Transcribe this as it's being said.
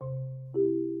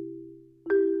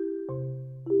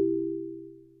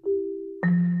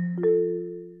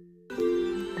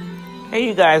Hey,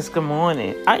 you guys, good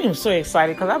morning. I am so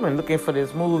excited because I've been looking for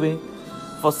this movie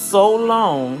for so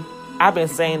long. I've been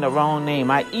saying the wrong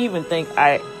name. I even think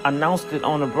I announced it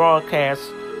on the broadcast.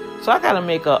 So I got to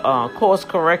make a course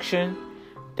correction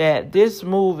that this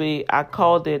movie, I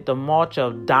called it The March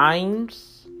of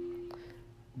Dimes,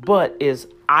 but it's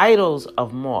Idols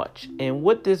of March. And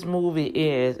what this movie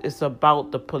is, it's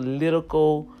about the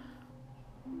political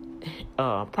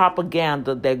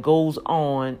propaganda that goes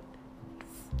on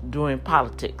during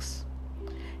politics.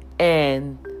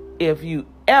 And if you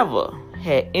ever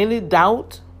had any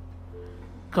doubt,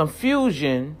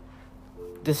 confusion,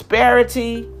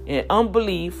 disparity, and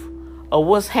unbelief of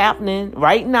what's happening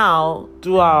right now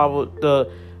through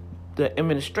the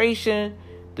administration,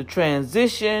 the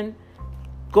transition,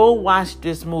 go watch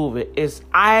this movie. It's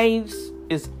Ides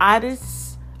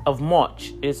of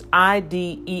March. It's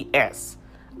IDES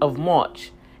of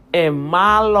March. And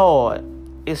my Lord,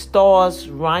 it stars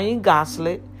Ryan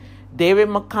Gosling, David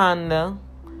McConnell,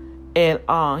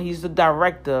 and he's the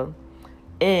director,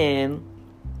 and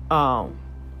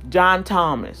John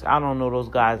Thomas. I don't know those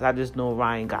guys. I just know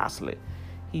Ryan Gosling.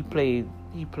 He played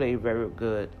very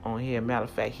good on here. Matter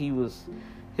of fact,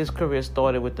 his career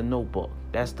started with The Notebook.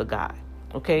 That's the guy.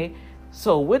 Okay?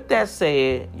 So with that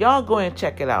said, y'all go and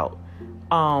check it out.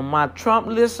 My Trump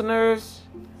listeners,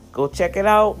 go check it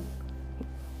out.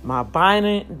 My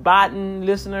Biden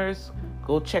listeners,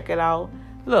 go check it out.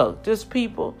 Look, just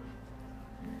people,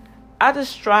 I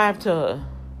just strive to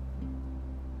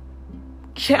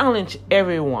challenge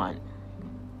everyone.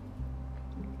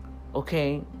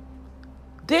 Okay?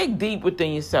 Dig deep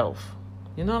within yourself.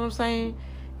 You know what I'm saying?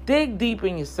 Dig deep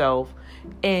in yourself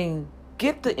and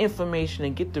get the information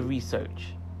and get the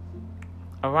research.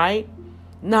 All right?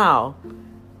 Now,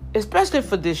 especially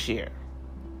for this year.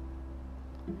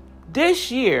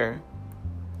 This year,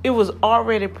 it was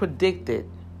already predicted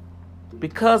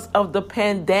because of the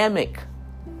pandemic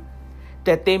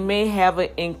that they may have an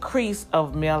increase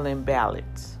of mail-in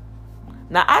ballots.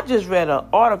 Now, I just read an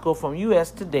article from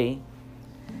U.S. Today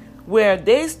where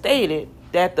they stated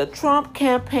that the Trump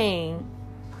campaign,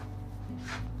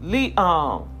 went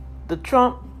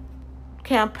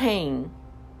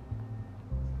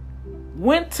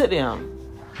to them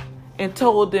and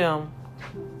told them,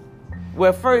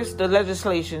 well, first the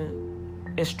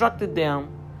legislation instructed them,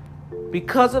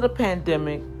 because of the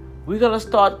pandemic, we're going to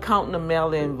start counting the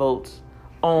mail-in votes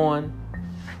on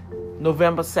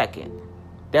November 2nd.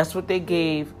 That's what they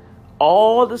gave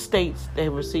all the states that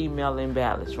received mail-in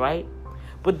ballots, right?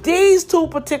 But these two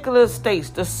particular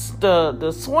states,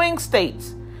 the swing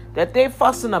states that they're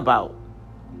fussing about,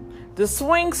 the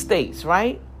swing states,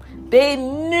 right? They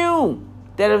knew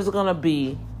that it was going to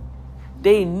be,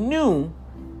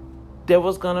 there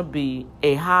was going to be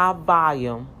a high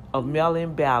volume of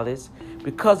mail-in ballots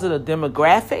because of the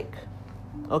demographic,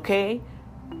 okay,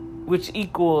 which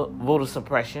equal voter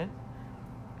suppression,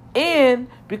 and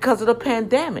because of the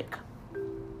pandemic.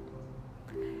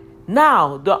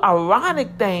 Now, the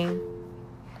ironic thing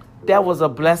that was a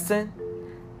blessing,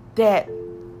 that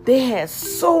they had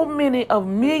so many of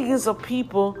millions of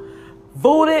people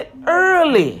voted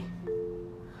early.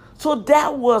 So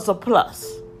that was a plus,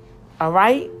 all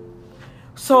right?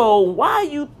 So why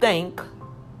you think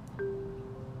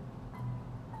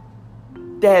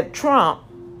that Trump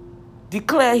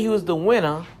declared he was the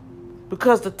winner?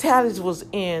 Because the tallies was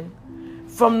in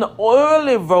from the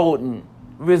early voting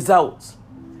results.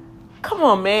 Come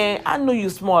on, man. I know you're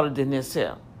smarter than this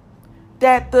here.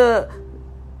 That the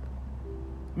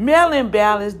mail-in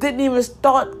ballots didn't even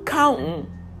start counting.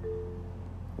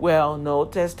 Well, no,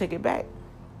 let's take it back.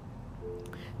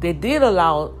 They did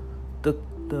allow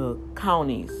the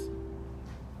counties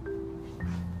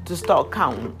to start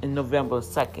counting in November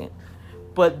 2nd.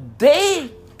 But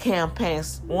they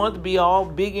campaigns wanted to be all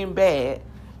big and bad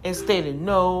and stated,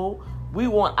 no, we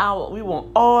want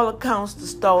all accounts to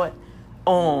start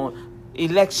on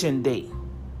election day.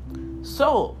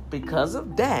 So because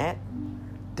of that,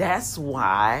 that's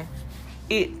why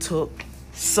it took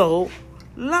so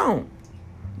long.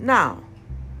 Now,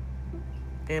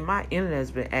 and my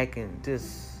internet's been acting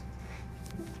this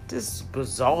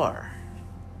bizarre.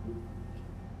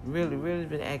 Really, really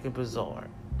been acting bizarre.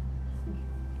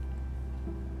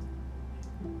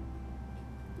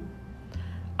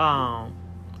 And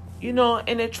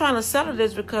they're trying to settle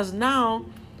this because now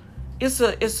it's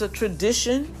a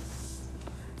tradition.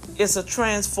 It's a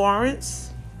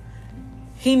transference.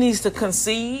 He needs to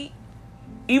concede,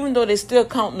 even though they're still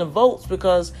counting the votes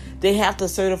because they have to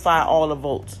certify all the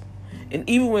votes. And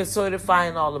even when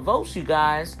certifying all the votes, you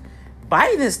guys,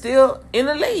 Biden is still in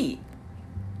the lead.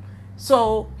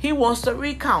 So he wants to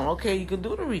recount. Okay, you can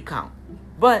do the recount.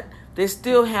 But they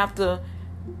still have to.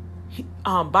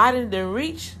 Biden didn't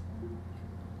reach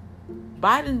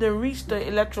the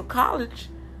electoral college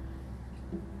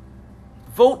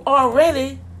vote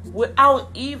already without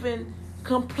even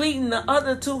completing the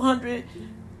other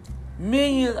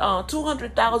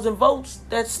 200,000 votes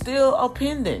that still are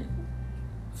pending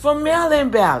for mail-in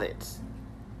ballots.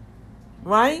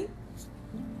 Right?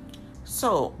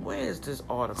 So, where is this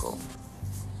article?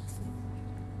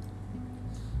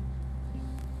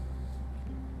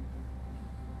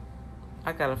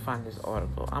 I gotta find this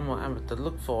article. I'm gonna have to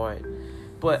look for it.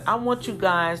 But I want you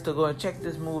guys to go and check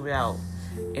this movie out.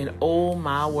 And oh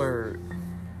my word,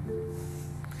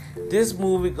 this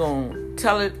movie gonna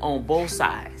tell it on both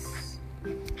sides.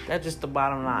 That's just the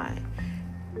bottom line.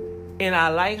 And I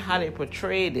like how they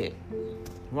portrayed it,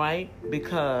 right?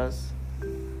 Because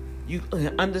you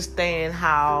understand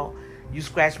how you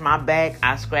scratch my back,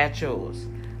 I scratch yours.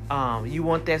 You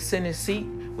want that Senate seat?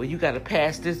 Well, you got to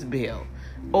pass this bill.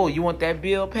 Oh, you want that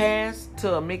bill passed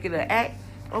to make it an act?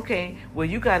 Okay, well,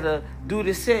 you got to do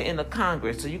this here in the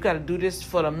Congress. So you got to do this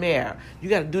for the mayor. You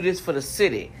got to do this for the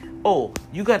city. Oh,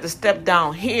 you got to step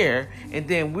down here, and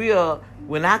then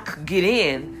when I get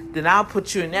in, then I'll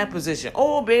put you in that position.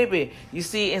 Oh, baby, you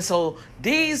see? And so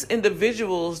these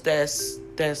individuals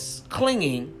that's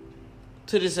clinging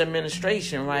to this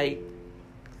administration, right?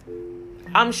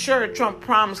 I'm sure Trump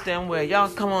promised them, well, y'all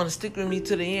come on and stick with me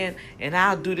to the end, and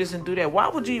I'll do this and do that. Why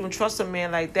would you even trust a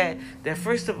man like that? That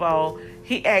first of all,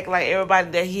 he act like everybody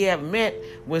that he have met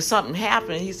when something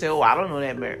happened. He said, oh, I don't know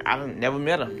that man. I never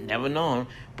met him, never know him.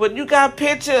 But you got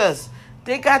pictures.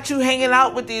 They got you hanging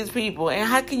out with these people. And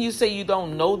how can you say you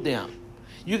don't know them?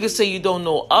 You can say you don't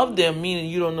know of them, meaning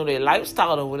you don't know their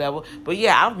lifestyle or whatever. But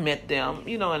yeah, I've met them,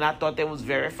 and I thought they was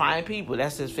very fine people.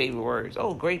 That's his favorite words.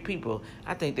 Oh, great people.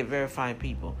 I think they're very fine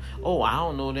people. Oh, I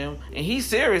don't know them. And he's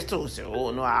serious too. He said, oh,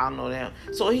 no, I don't know them.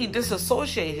 So he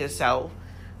disassociates himself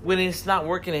when it's not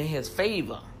working in his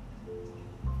favor.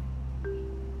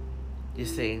 You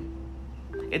see?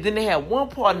 And then they had one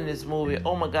part in this movie,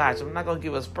 oh my gosh, I'm not going to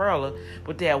give a spoiler,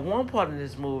 but they had one part in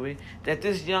this movie that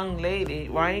this young lady,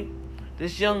 right?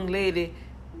 This young lady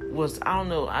was,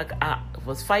 I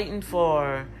was fighting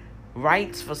for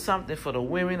rights for something for the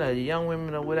women or the young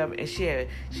women or whatever. And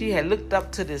she had looked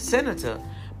up to this senator.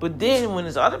 But then when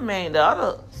the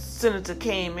other senator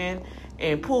came in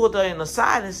and pulled her in the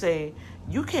side and said,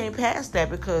 you can't pass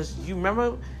that because you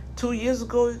remember 2 years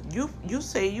ago, you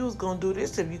say you was going to do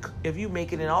this if you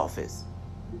make it in office.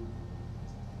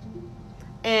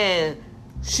 And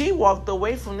she walked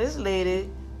away from this lady,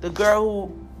 the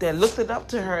girl that looked it up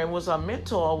to her and was her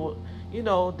mentor,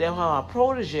 that her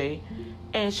protege,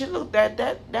 and she looked at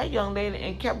that young lady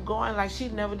and kept going like she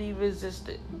never even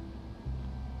existed.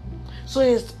 So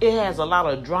it has a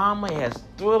lot of drama, it has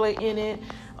thriller in it,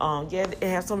 it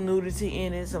has some nudity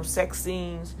in it, some sex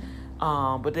scenes,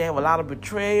 but they have a lot of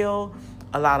betrayal,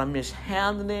 a lot of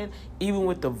mishandling, even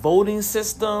with the voting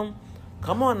system.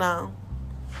 Come on now.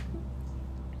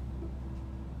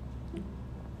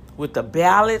 With the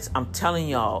ballots, I'm telling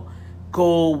y'all,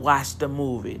 go watch the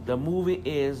movie. The movie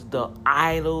is The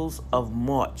Idols of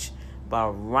March by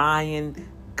Ryan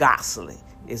Gosling.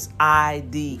 It's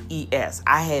IDES.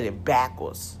 I had it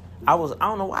backwards. I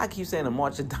don't know why I keep saying the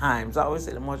March of Dimes. I always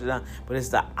say the March of Dimes, but it's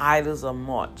The Idols of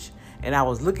March. And I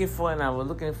was looking for it,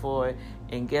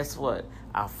 and guess what?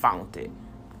 I found it.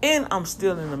 And I'm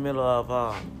still in the middle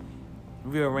of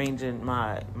rearranging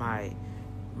my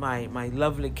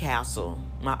lovely castle,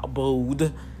 my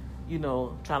abode,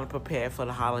 trying to prepare for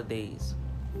the holidays,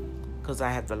 because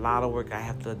I have a lot of work I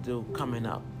have to do coming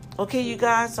up. Okay, you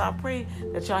guys, so I pray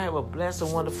that y'all have a blessed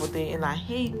and wonderful day. And I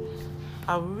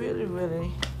really,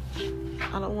 really,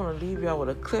 I don't want to leave y'all with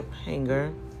a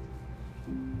cliffhanger.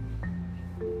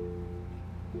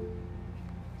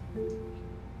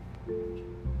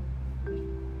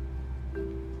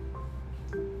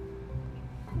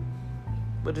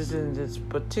 But it's in this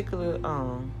particular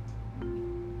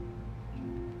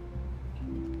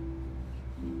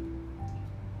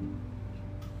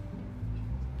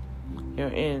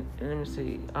let me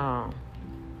see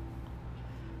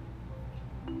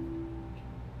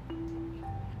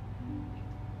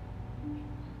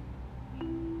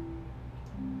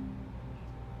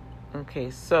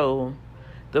okay, so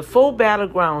the 4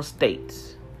 battleground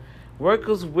states.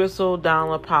 Workers whistle down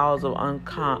the powers of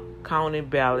uncounted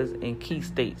ballots in key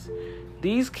states.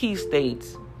 These key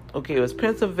states, it was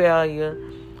Pennsylvania,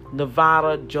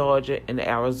 Nevada, Georgia, and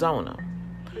Arizona.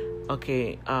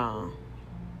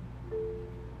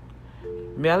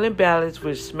 Mail-in ballots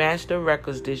which smashed their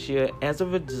records this year as a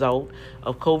result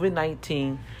of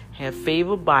COVID-19 have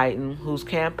favored Biden, whose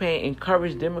campaign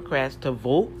encouraged Democrats to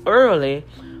vote early,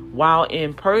 while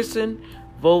in-person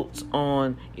votes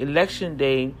on Election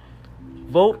Day.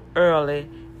 Vote early,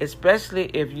 especially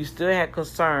if you still had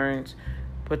concerns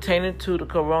pertaining to the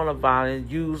coronavirus.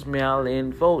 Use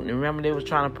mail-in voting. And remember, they was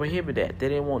trying to prohibit that. They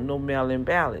didn't want no mail-in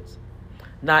ballots.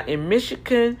 Now, in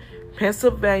Michigan,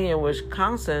 Pennsylvania, and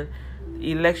Wisconsin,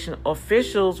 election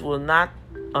officials were not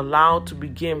allowed to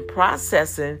begin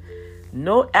processing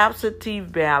no absentee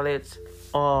ballots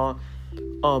or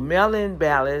mail-in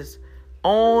ballots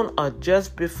on or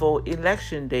just before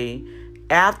Election Day,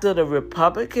 after the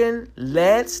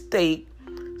Republican-led state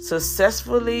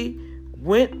successfully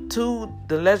went to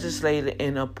the legislature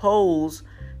and opposed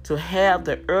to have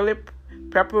the early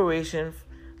preparation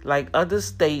like other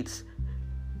states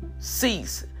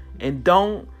cease and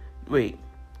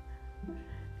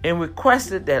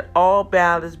requested that all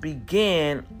ballots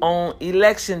begin on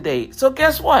Election Day. So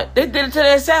guess what? They did it to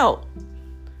themselves.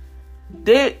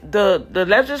 The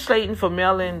legislating for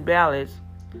mail-in ballots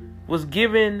was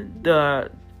giving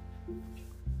the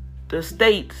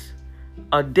states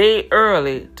a day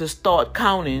early to start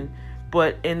counting,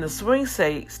 but in the swing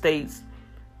states,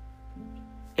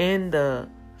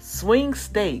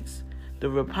 the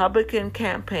Republican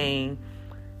campaign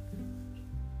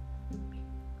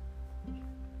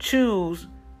choose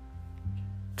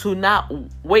to not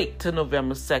wait till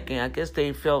November 2nd. I guess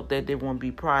they felt that they won't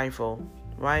be prideful,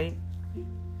 right?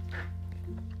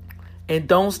 And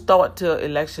don't start till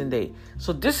Election Day.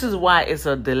 So this is why it's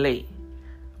a delay.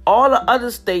 All the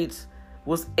other states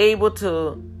was able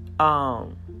to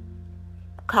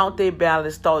count their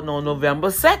ballots starting on November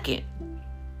 2nd.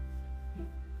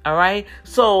 All right.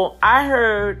 So I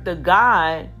heard the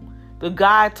guy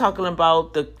talking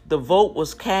about the vote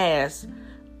was cast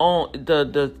on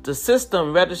the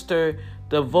system registered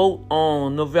the vote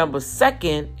on November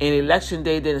 2nd, and Election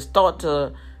Day didn't start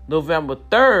till November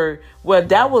 3rd. Well,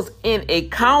 that was in a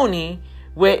county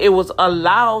where it was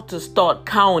allowed to start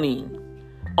counting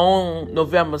on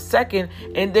November 2nd.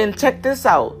 And then check this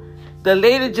out. The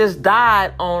lady just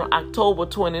died on October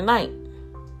 29th.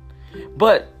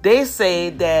 But they say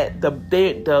that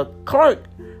the clerk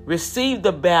received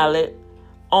the ballot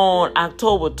on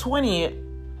October 20th,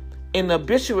 and the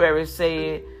obituary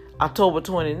said October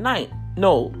 29th.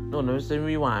 No, let's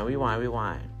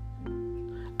rewind.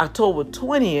 October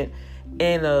 20th,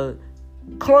 and the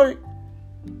clerk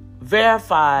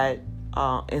verified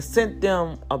and sent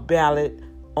them a ballot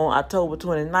on October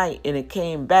 29th, and it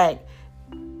came back.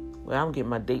 Well, I'm getting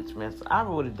my dates messed up. I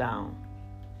wrote it down.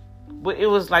 But it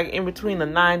was like in between a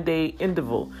 9-day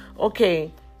interval.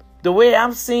 Okay, the way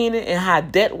I'm seeing it and how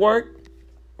that worked,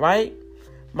 right?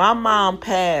 My mom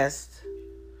passed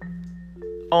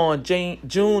on June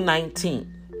 19th.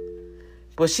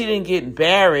 But she didn't get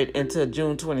buried until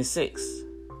June 26th.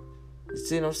 You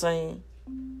see what I'm saying?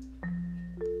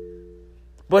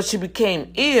 But she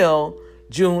became ill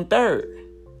June 3rd.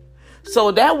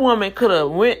 So that woman could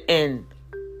have went and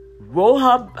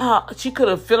wrote she could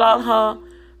have filled out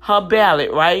her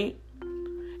ballot, right?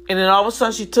 And then all of a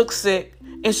sudden she took sick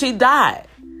and she died.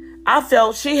 I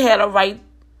felt she had a right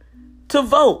to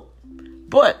vote.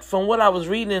 But from what I was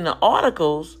reading in the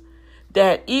articles,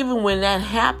 that even when that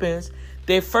happens,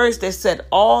 they set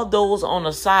all those on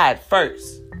the side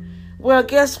first. Well,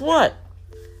 guess what?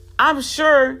 I'm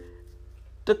sure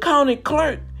the county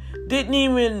clerk they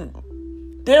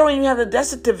don't even have the death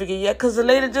certificate yet, because the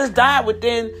lady just died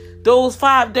within those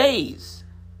 5 days.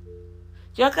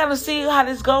 Y'all kind of see how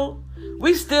this go?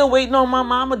 We still waiting on my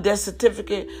mama death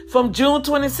certificate from June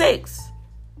 26th.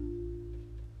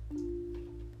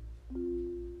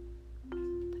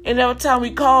 And every time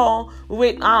we call, we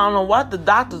wait. I don't know what the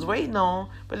doctor's waiting on,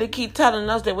 but they keep telling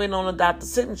us they're waiting on the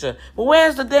doctor's signature. But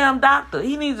where's the damn doctor?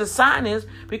 He needs to sign this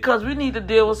because we need to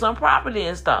deal with some property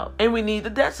and stuff. And we need the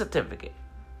death certificate.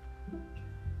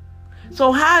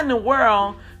 So how in the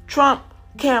world Trump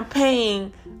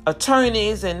campaign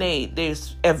attorneys and they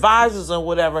advisors or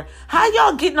whatever, how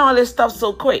y'all getting all this stuff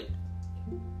so quick?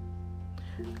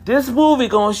 This movie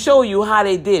gonna show you how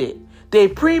they did it. They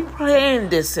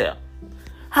pre-planned this here.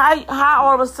 How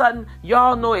all of a sudden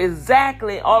y'all know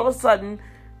exactly, all of a sudden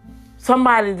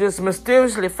somebody just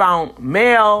mysteriously found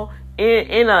mail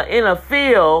in a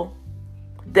field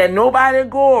that nobody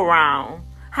go around.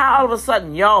 How all of a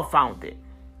sudden y'all found it?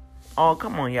 Oh,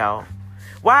 come on, y'all.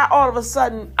 Why all of a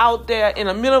sudden out there in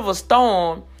the middle of a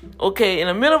storm,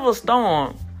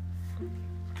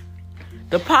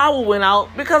 the power went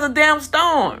out because of damn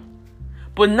storm.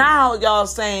 But now y'all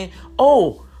saying,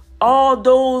 oh, all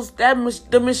those,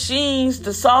 the machines,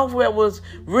 the software was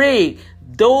rigged.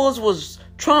 Those was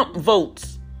Trump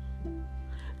votes.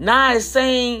 Now they're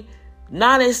saying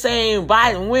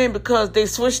Biden win because they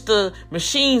switched the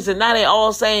machines and now they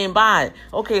all saying Biden.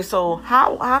 Okay, so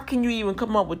how can you even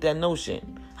come up with that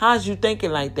notion? How's you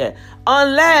thinking like that?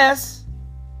 Unless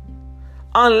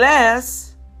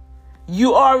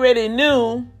you already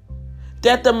knew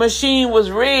that the machine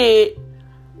was rigged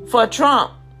for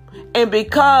Trump. And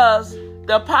because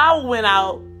the power went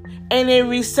out and they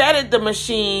resetted the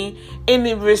machine and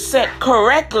it reset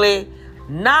correctly,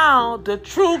 now the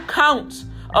true counts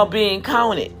are being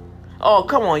counted. Oh,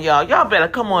 come on, y'all. Y'all better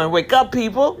come on and wake up,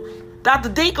 people. Dr.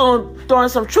 D gonna throwing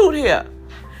some truth here.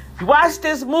 Watch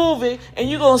this movie and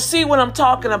you're gonna see what I'm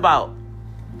talking about.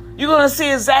 You're gonna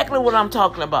see exactly what I'm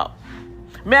talking about.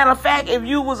 Matter of fact, if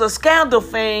you was a Scandal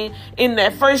fan in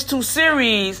that first 2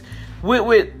 series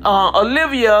with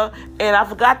Olivia and I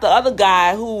forgot the other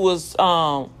guy who was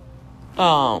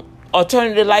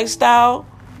Alternative Lifestyle.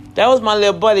 That was my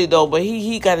little buddy though, but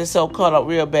he got himself caught up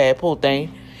real bad, poor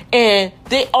thing. And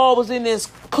they all was in this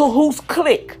cahoots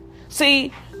clique.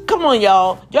 See, come on,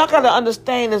 y'all. Y'all got to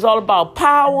understand it's all about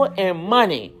power and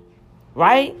money,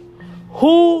 right?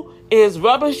 Who is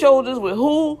rubbing shoulders with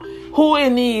who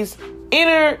in these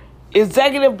inner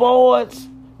executive boards,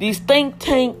 these think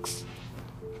tanks,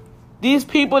 these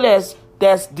people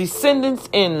that's descendants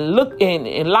and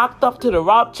locked up to the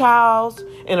Rothschilds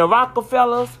and the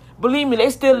Rockefellers. Believe me, they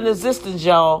still in existence,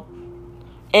 y'all.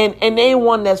 And they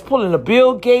one that's pulling the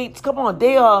Bill Gates. Come on,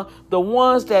 they are the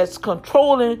ones that's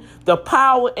controlling the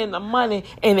power and the money.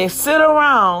 And they sit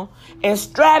around and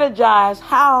strategize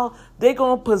how they're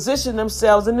going to position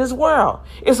themselves in this world.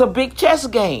 It's a big chess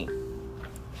game.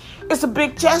 It's a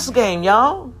big chess game,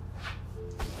 y'all.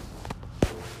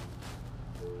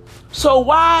 So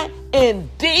why in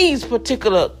these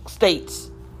particular states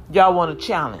y'all want to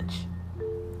challenge?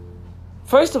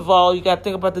 First of all, you got to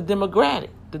think about the demographic.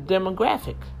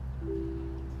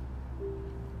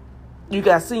 You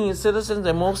got senior citizens,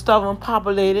 and most of them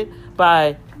populated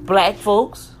by black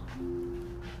folks.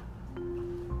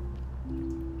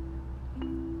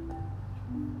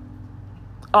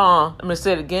 Let me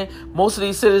say it again. Most of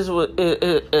these cities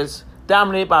is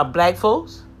dominated by black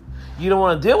folks. You don't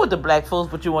want to deal with the black folks,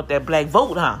 but you want that black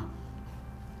vote, huh?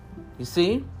 You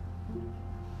see?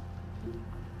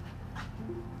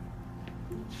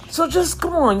 So just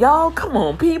come on, y'all. Come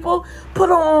on, people. Put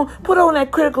on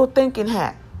that critical thinking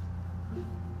hat.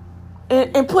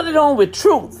 And put it on with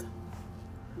truth.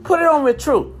 Put it on with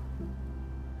truth.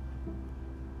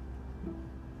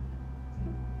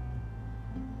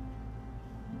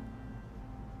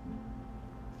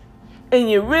 And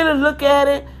you really look at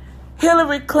it,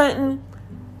 Hillary Clinton,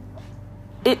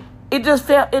 it just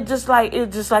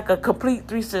like a complete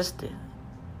 360.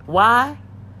 Why?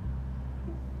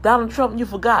 Donald Trump, you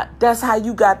forgot. That's how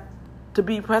you got to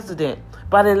be president,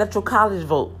 by the electoral college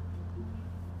vote.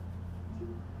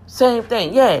 Same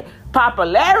thing. Yeah,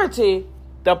 popularity,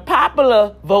 the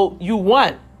popular vote, you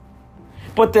won.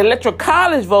 But the electoral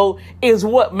college vote is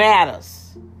what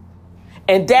matters.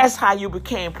 And that's how you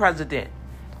became president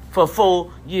for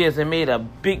 4 years and made a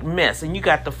big mess. And you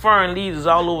got the foreign leaders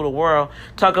all over the world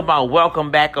talking about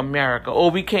welcome back America. Oh,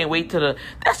 we can't wait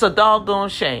that's a doggone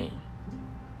shame.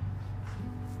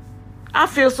 I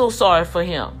feel so sorry for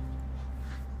him.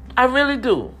 I really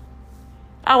do.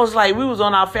 I was like, we was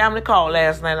on our family call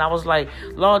last night, and I was like,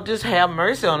 Lord, just have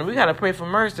mercy on him. We got to pray for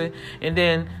mercy. And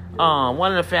then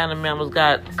one of the family members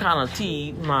got kind of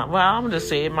teed. I'm just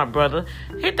saying, my brother,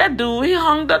 hit that dude. He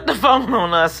hung up the phone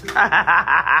on us.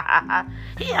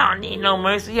 He don't need no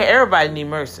mercy. Yeah, everybody need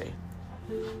mercy.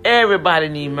 Everybody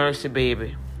need mercy,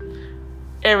 baby.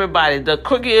 Everybody, the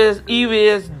quickest,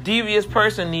 evilest, devious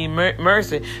person need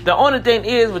mercy. The only thing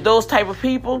is, with those type of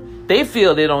people, they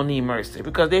feel they don't need mercy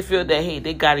because they feel that, hey,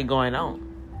 they got it going on.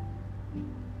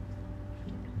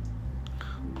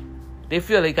 They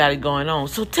feel they got it going on.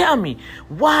 So tell me,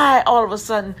 why all of a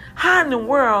sudden, how in the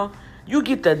world you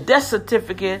get the death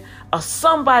certificate of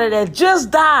somebody that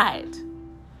just died?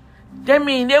 That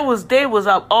mean they was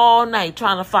up all night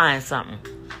trying to find something.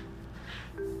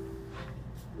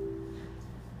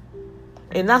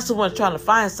 And not so much trying to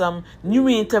find something. You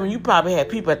mean tell me you probably had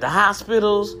people at the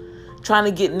hospitals trying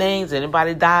to get names,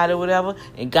 anybody died or whatever,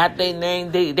 and got their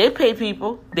name. They pay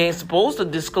people. They ain't supposed to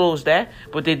disclose that,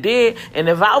 but they did. And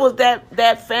if I was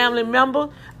that family member,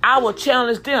 I would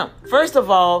challenge them. First of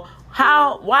all,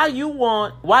 why you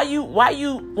want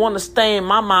to stain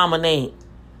my mama name?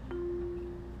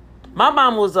 My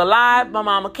mama was alive. My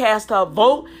mama cast her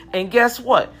vote, and guess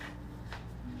what?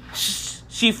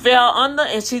 She fell under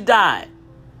and she died.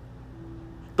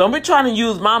 Don't be trying to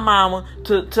use my mama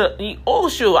to oh,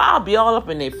 sure, I'll be all up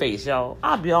in their face, y'all.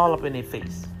 I'll be all up in their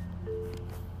face.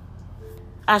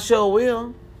 I sure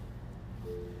will.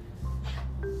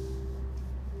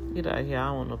 Get out of here. I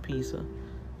don't want no pizza.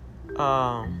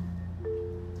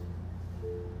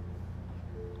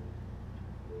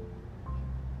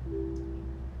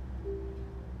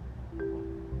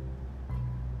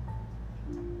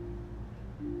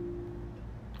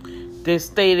 They're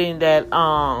stating that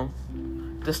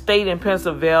the state in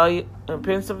Pennsylvania,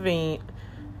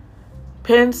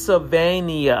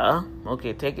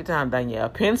 okay, take your time, Danielle.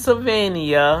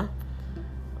 Pennsylvania,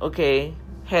 okay,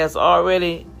 has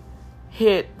already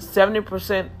hit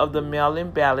 70% of the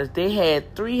mail-in ballots. They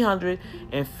had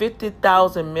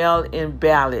 350,000 mail-in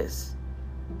ballots.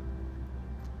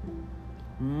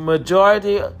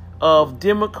 Majority of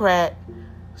Democrat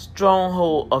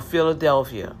stronghold of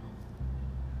Philadelphia.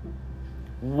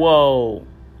 Whoa.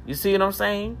 You see what I'm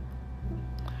saying?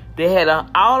 They had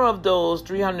out of those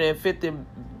 350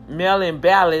 mail-in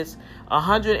ballots,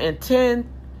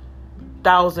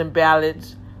 110,000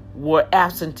 ballots were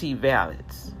absentee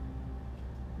ballots.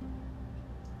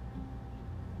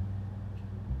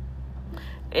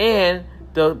 And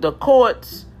the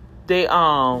courts, they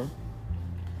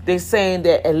saying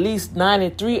that at least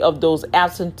 93 of those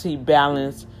absentee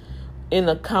ballots in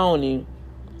the county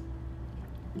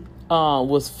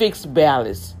was fixed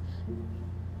ballots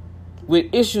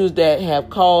with issues that have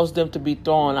caused them to be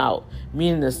thrown out,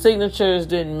 meaning the signatures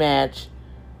didn't match.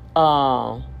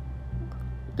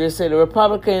 They said the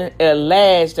Republican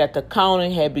alleged that the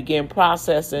county had begun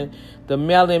processing the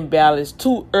mail-in ballots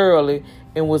too early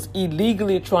and was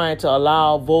illegally trying to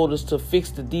allow voters to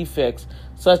fix the defects,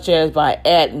 such as by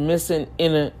adding missing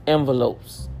inner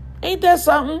envelopes. Ain't that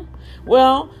something?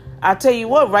 Well, I tell you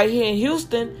what, right here in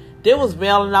Houston, they was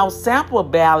mailing out sample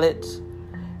ballots,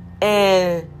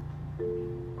 and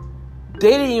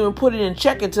they didn't even put it in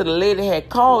check until the lady had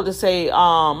called to say,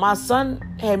 my son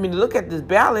had me look at this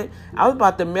ballot. I was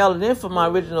about to mail it in for my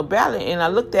original ballot, and I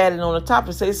looked at it on the top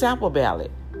and say sample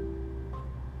ballot.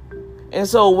 And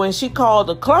so when she called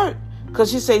the clerk, because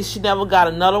she said she never got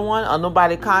another one or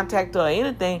nobody contacted her or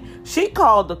anything, she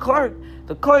called the clerk.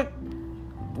 The clerk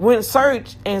went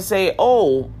search and say,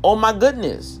 oh my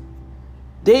goodness,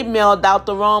 they mailed out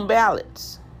the wrong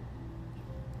ballots.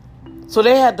 So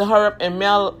they had to hurry up and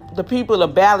mail the people the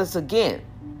ballots again.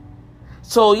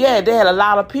 So yeah, they had a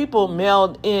lot of people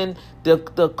mailed in. The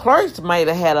clerks might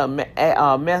have had a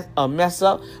mess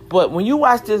up, but when you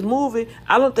watch this movie,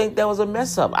 I don't think that was a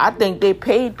mess up. I think they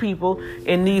paid people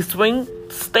in these swing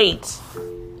states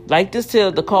like this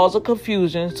here to cause a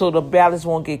confusion so the ballots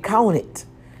won't get counted,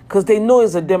 because they know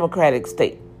it's a Democratic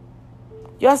state.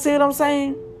 Y'all see what I'm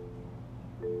saying?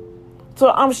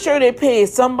 So I'm sure they paid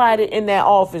somebody in that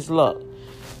office. Look,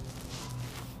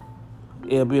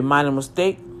 it'll be a minor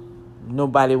mistake.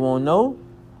 Nobody won't know.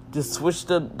 Just switch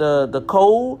the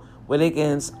code where they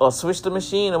can, or switch the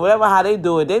machine or whatever, how they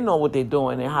do it. They know what they're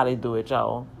doing and how they do it,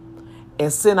 y'all.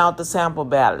 And send out the sample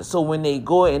ballot. So when they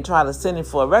go and try to send it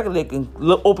for a regular, they can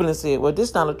open and say, well, this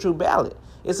is not a true ballot.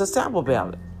 It's a sample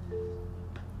ballot.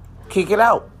 Kick it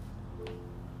out.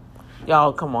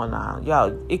 Y'all, come on now.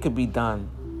 Y'all, it could be done.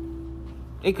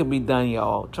 It could be done,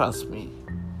 y'all. Trust me.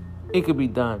 It could be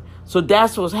done. So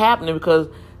that's what's happening, because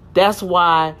that's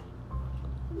why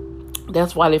they're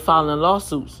filing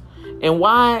lawsuits. And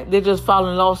why they're just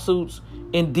filing lawsuits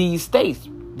in these states,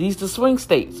 these the swing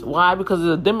states. Why? Because it's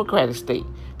a Democratic state.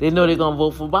 They know they're going to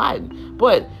vote for Biden.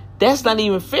 But that's not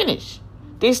even finished.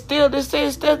 They still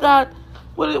got,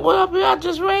 what up here I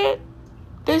just read?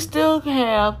 They still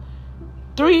have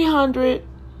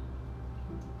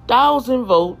 300,000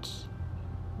 votes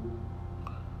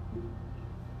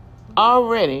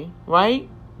already, right?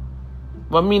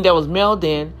 Well, I mean, that was mailed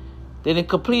in. They done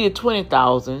completed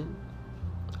 20,000.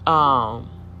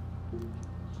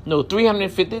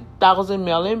 350,000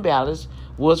 mail-in ballots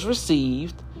was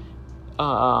received.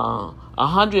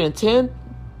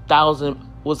 110,000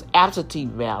 was absentee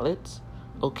ballots.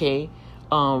 Okay.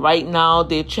 Right now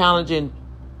they're challenging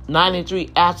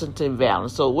 93 absentee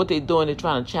ballots. So what they're doing, they're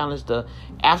trying to challenge the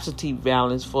absentee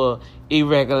ballots for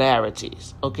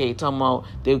irregularities. Okay, talking about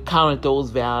they counted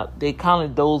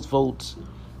those votes.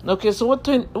 Okay, so what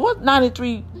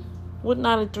 93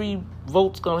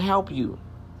 votes gonna help you?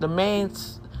 The man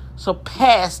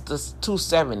surpassed the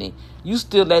 270. You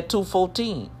still at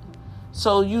 214.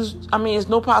 So it's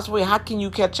no possible way. How can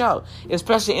you catch up?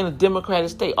 Especially in a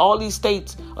Democratic state. All these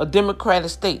states are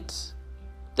Democratic states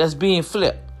that's being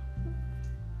flipped.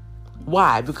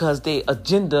 Why? Because their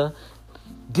agenda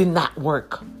did not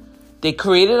work. They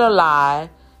created a lie.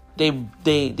 They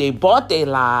bought their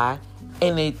lie,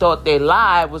 and they thought their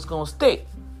lie was gonna stick.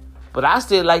 But I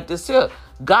still like this here.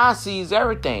 God sees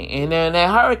everything. And then that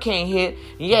hurricane hit,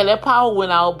 yeah, that power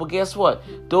went out, but guess what?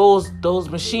 Those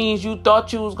machines you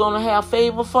thought you was gonna have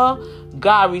favor for,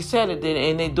 God reset it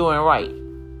and they're doing right.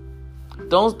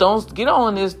 Don't get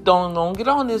on this, don't get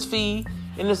on this feed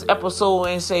in this episode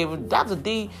and say, well, Dr.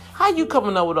 D, how you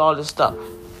coming up with all this stuff?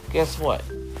 Guess what?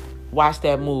 Watch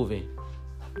that movie.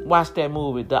 Watch that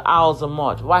movie, The Owls of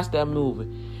March. Watch that movie.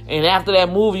 And after that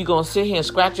movie, you're going to sit here and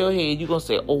scratch your head. You're going to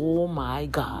say, oh my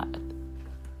God.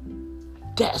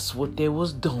 That's what they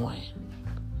was doing.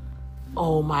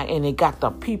 Oh my, and they got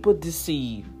the people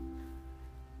deceived.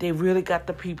 They really got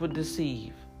the people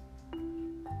deceived.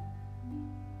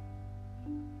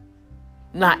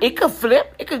 Now, it could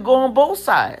flip. It could go on both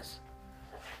sides.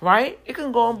 Right? It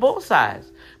can go on both sides.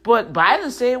 But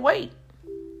Biden said, wait.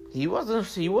 He wasn't.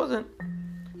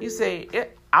 He said,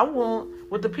 I want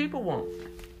what the people want.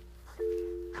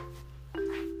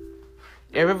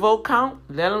 Every vote count.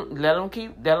 Let them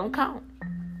count.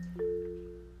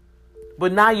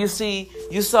 But now you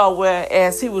saw where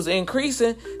as he was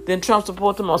increasing, then Trump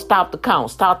supported him on stop the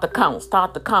count.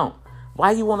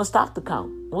 Why you want to stop the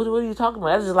count? What are you talking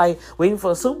about? That's just like waiting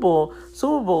for a Super Bowl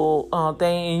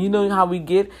thing, and you know how we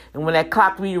get, and when that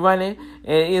clock be running,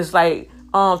 and it's like,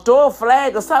 throw a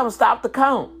flag or something, stop the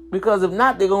count. Because if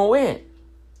not, they're going to win.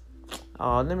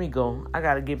 Oh, let me go. I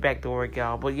got to get back to work,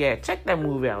 y'all. But yeah, check that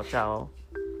movie out, y'all.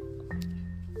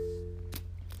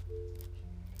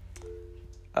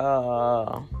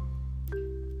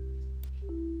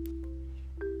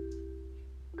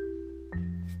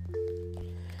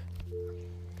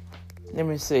 Let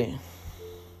me see.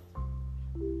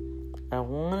 I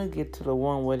want to get to the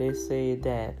one where they say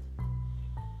that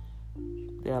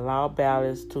they allow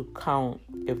ballots to count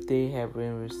if they have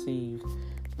been received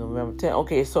November 10th.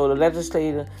 Okay, so the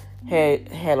legislature had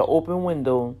an open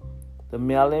window, the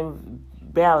mail-in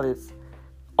ballots,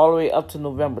 all the way up to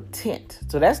November 10th.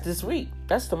 So that's this week.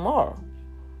 That's tomorrow.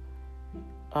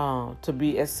 To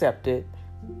be accepted.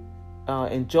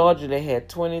 In Georgia, they had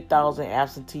 20,000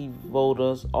 absentee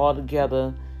voters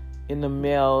altogether in the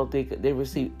mail. They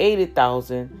received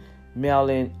 80,000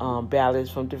 mail-in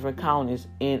ballots from different counties.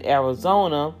 In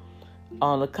Arizona,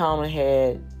 the county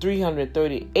had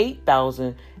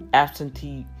 338,000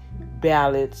 absentee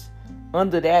ballots.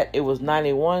 Under that, it was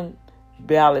 91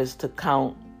 ballots to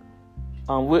count.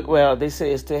 Well, they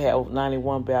say it still have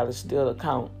 91 ballots still to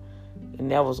count, and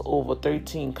that was over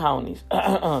 13 counties.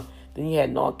 Then you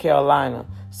had North Carolina.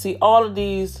 See, all of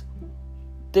these,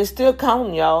 they're still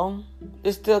counting, y'all.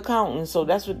 They're still counting. So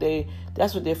that's what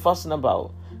they're fussing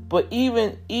about. But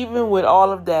even with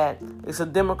all of that, it's a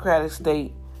Democratic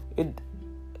state.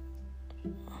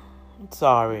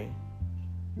 Sorry.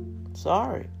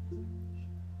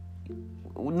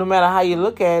 No matter how you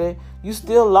look at it, you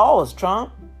still lost,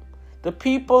 Trump. The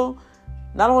people,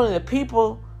 not only the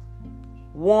people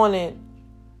wanted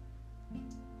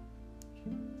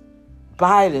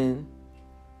Biden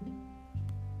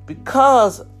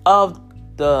because of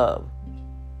the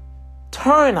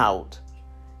turnout,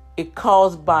 it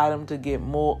caused Biden to get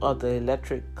more of the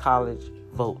electoral college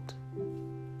vote.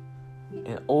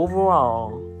 And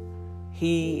overall,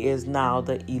 he is now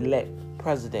the elect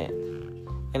president.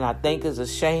 And I think it's a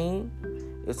shame.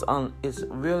 It's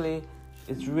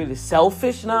really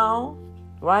selfish now,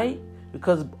 right?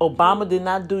 Because Obama did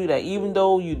not do that. Even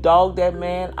though you dogged that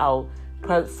man out,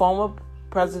 former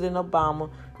President Obama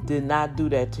did not do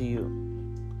that to you.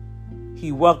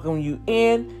 He welcomed you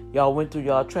in. Y'all went through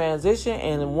your transition,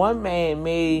 and one man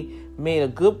made a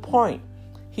good point.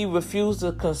 He refused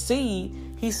to concede.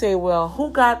 He said,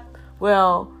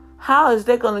 how is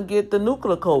they going to get the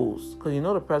nuclear codes? Because you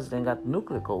know the president got the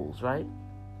nuclear codes, right?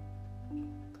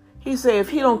 He said, if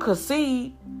he don't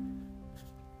concede,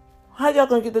 how y'all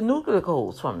going to get the nuclear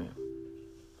codes from him?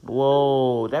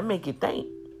 Whoa, that make you think.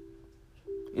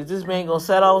 Is this man going to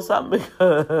set off something?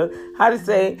 Because, how to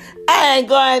say, I ain't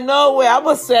going nowhere. I'm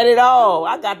going to set it off.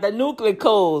 I got the nuclear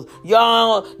codes.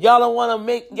 Y'all don't want to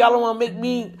make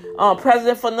me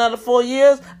president for another 4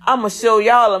 years? I'm going to show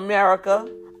y'all, America.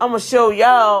 I'm going to show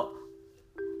y'all.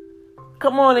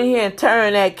 Come on in here and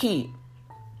turn that key.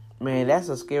 Man, that's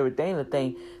a scary thing to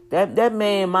think. That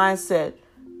man mindset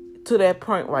to that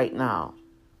point right now.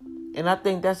 And I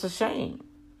think that's a shame.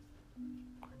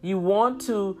 You want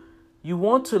to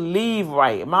leave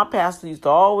right. My pastor used to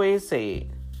always say it.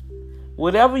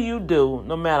 Whatever you do,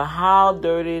 no matter how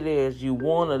dirty it is, you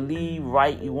want to leave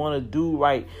right. You want to do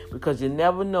right. Because you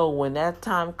never know when that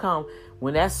time comes,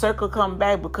 when that circle come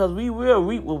back, because we will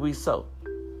reap what we sow.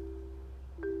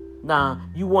 Now,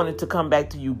 you want it to come back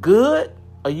to you good,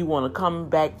 or you want to come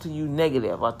back to you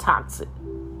negative or toxic.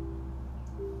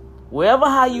 Wherever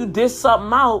how you dish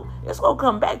something out, it's going to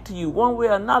come back to you one way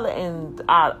or another. And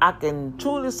I can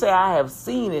truly say I have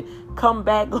seen it come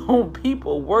back on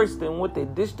people worse than what they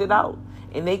dished it out.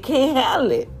 And they can't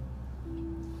handle it.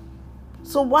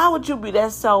 So why would you be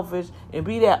that selfish and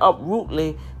be that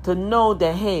uprootly to know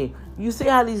that, hey, you see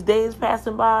how these days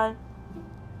passing by?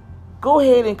 Go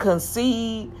ahead and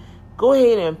concede. Go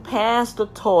ahead and pass the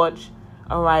torch.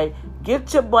 All right.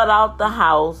 Get your butt out the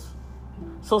house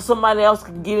so somebody else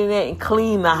can get in there and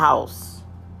clean the house.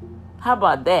 How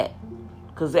about that?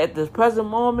 Because at this present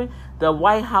moment, the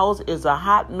White House is a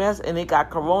hot mess and they got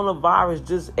coronavirus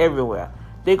just everywhere.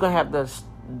 They're going to have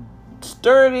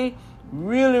to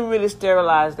really, really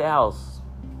sterilize their house.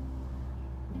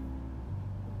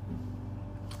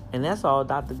 And that's all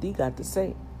Dr. D got to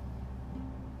say.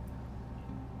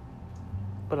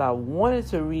 But I wanted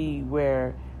to read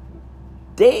where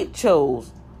they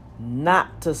chose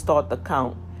not to start the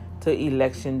count to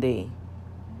election day.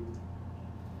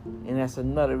 And that's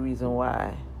another reason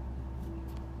why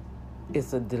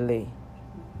it's a delay.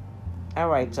 All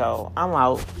right, y'all. I'm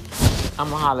out. I'm going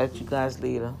to holler at you guys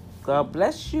later. God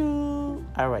bless you.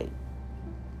 All right.